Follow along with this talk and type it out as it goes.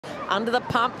under the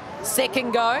pump.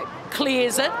 Second go,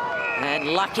 clears it,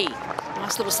 and lucky.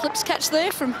 Nice little slips catch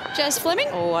there from Jas Fleming.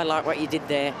 Oh, I like what you did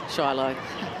there, Shiloh.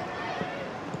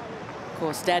 Of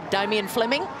course, Dad, Damien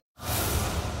Fleming.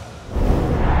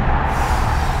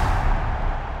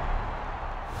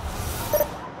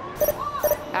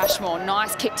 Ashmore,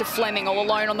 nice kick to Fleming, all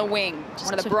alone on the wing.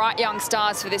 One of the bright young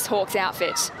stars for this Hawks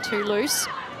outfit. Too loose.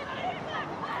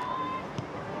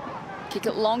 Kick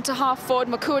it long to half forward.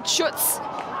 Makua shoots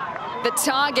the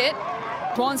target.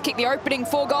 Swans kick the opening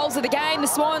 4 goals of the game. The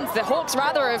Hawks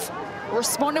rather have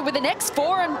responded with the next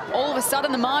 4, and all of a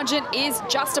sudden the margin is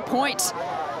just a point.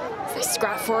 So they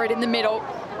scrap for it in the middle.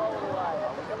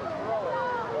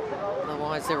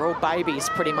 Otherwise, they're all babies,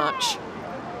 pretty much.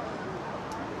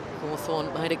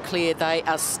 Hawthorn made it clear they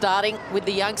are starting with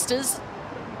the youngsters,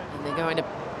 and they're going to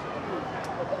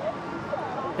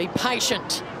be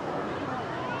patient.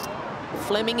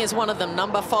 Fleming is one of them,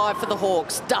 number 5 for the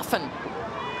Hawks, Duffin.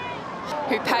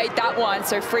 Who paid that one,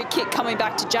 so free kick coming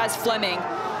back to Jas Fleming.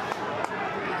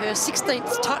 Her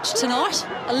 16th touch tonight.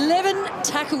 11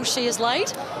 tackles she has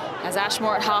laid. As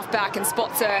Ashmore at half-back and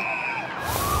spots her.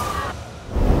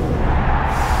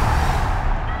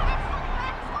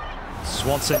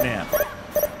 Swanson now.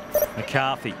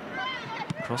 McCarthy.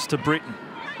 Across to Britton.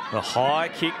 The high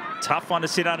kick. Tough one to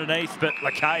sit underneath, but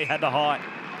Lakay had the height.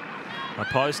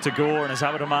 Opposed to Gore and is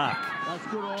able to mark.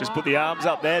 Just put the arms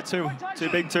up there, too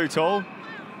big, too tall.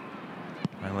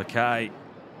 And Lakay.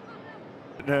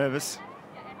 Nervous.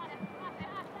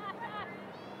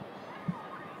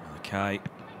 Lakay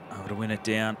able to win it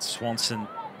down. Swanson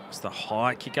was the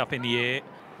high kick up in the air.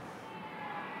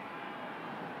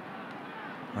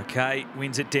 Lakay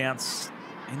wins it down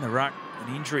in the ruck.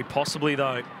 An injury possibly,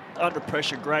 though. Under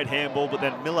pressure, great handball, but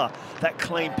then Miller, that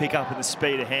clean pick up and the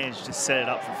speed of hands just set it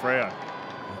up for Freo.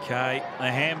 Okay, a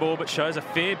handball, but shows a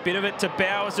fair bit of it to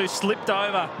Bowers, who slipped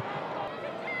over.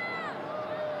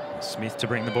 Smith to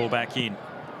bring the ball back in.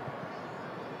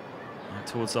 And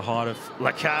towards the height of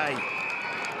Lakay.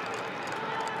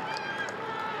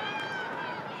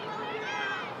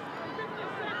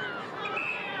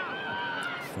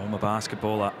 Former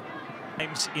basketballer.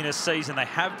 Games in a season, they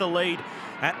have the lead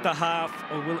at the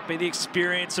half, or will it be the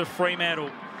experience of Fremantle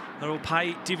that will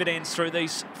pay dividends through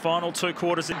these final 2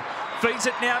 quarters? And feeds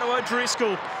it now to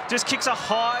O'Driscoll, just kicks a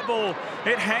high ball,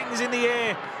 it hangs in the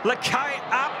air. Lakay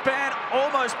up and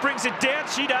almost brings it down,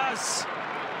 she does.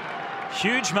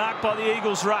 Huge mark by the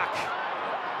Eagles ruck.